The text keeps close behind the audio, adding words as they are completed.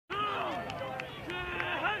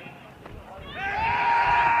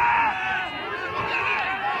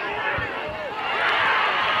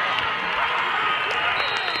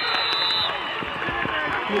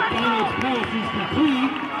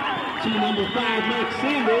number 5, Mike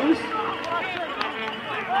Sanders,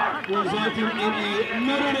 resulting in a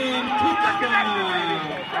Notre Dame touchdown.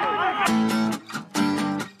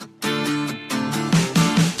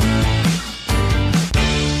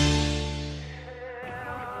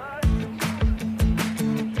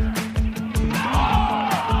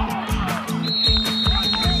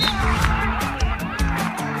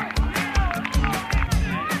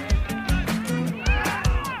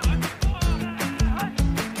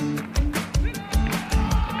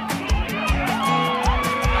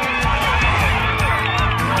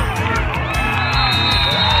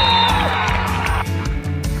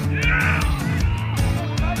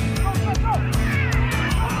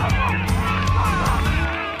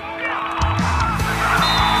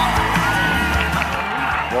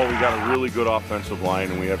 Well, we got a really good offensive line,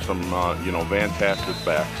 and we have some, fantastic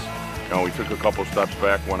backs. We took a couple steps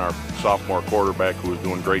back when our sophomore quarterback, who was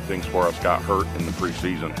doing great things for us, got hurt in the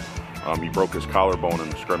preseason. He broke his collarbone in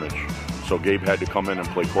the scrimmage. So Gabe had to come in and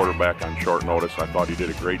play quarterback on short notice. I thought he did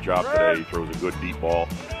a great job today. He throws a good deep ball.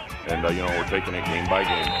 And, we're taking it game by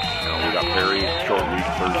game. We got Perry, short week,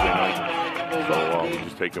 Thursday night. So we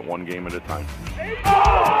just take it one game at a time.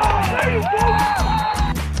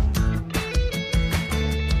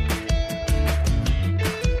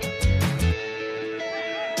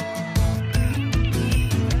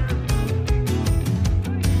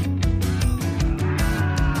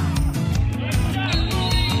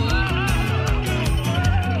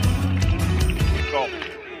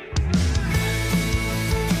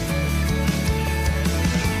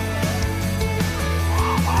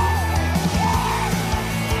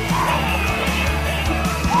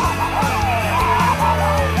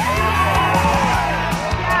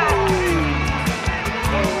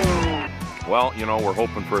 Well, we're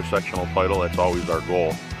hoping for a sectional title. That's always our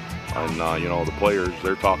goal. And, the players,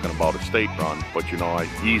 they're talking about a state run. But,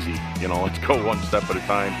 easy. Let's go one step at a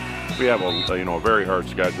time. We have a very hard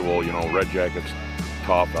schedule. Red Jackets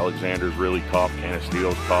tough. Alexander's really tough.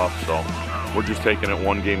 Canistille's tough. So we're just taking it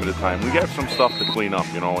one game at a time. We got some stuff to clean up.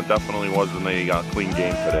 It definitely wasn't a clean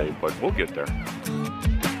game today. But we'll get there.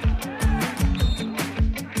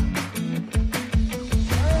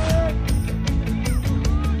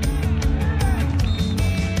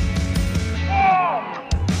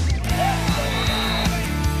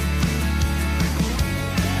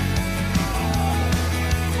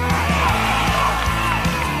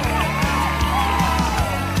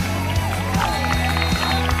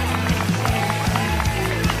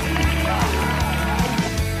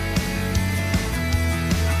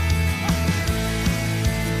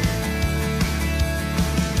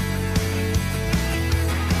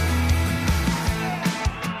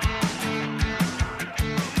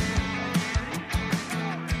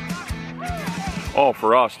 Oh,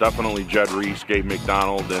 for us, definitely Jed Reese, Gabe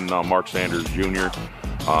McDonald, and Mark Sanders Jr.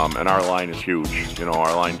 And our line is huge.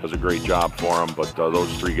 Our line does a great job for them, but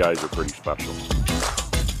those three guys are pretty special.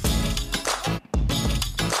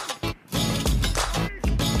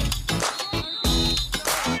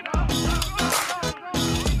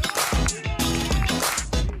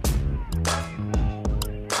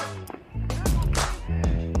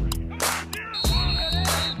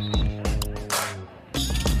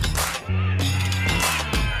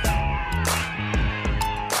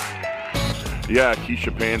 Yeah,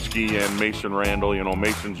 Keisha Pansky and Mason Randall.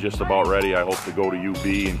 Mason's just about ready, I hope, to go to UB,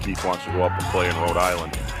 and Keith wants to go up and play in Rhode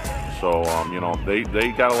Island. So,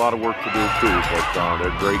 they got a lot of work to do too, but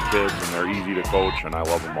they're great kids and they're easy to coach, and I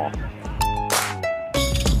love them all.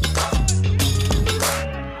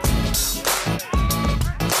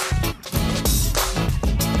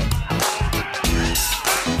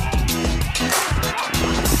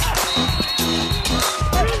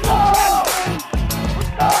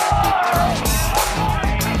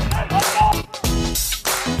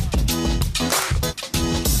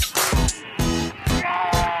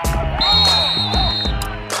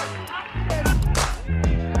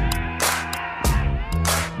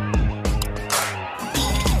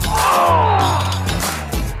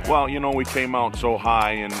 Well, we came out so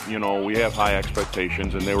high, and, we have high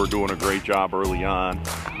expectations, and they were doing a great job early on.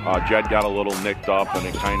 Jed got a little nicked up, and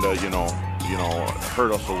it kind of,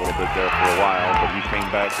 hurt us a little bit there for a while, but he came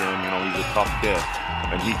back in, he's a tough kid,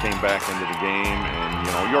 and he came back into the game,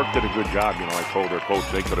 and, York did a good job. I told their coach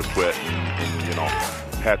they could have quit, and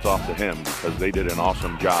hats off to him, because they did an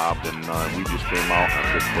awesome job, and we just came out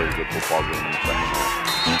and just played a good football game in the second half.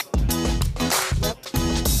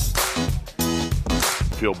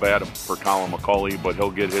 Feel bad for Colin McCulley, but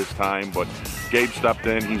he'll get his time. But Gabe stepped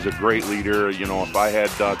in. He's a great leader. You know, if I had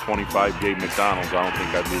 25 Gabe McDonald's, I don't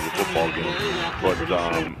think I'd lose a football game. But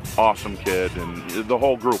awesome kid, and the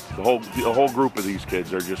whole group, the whole group of these kids,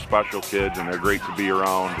 they're just special kids, and they're great to be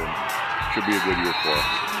around, and should be a good year for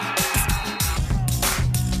us.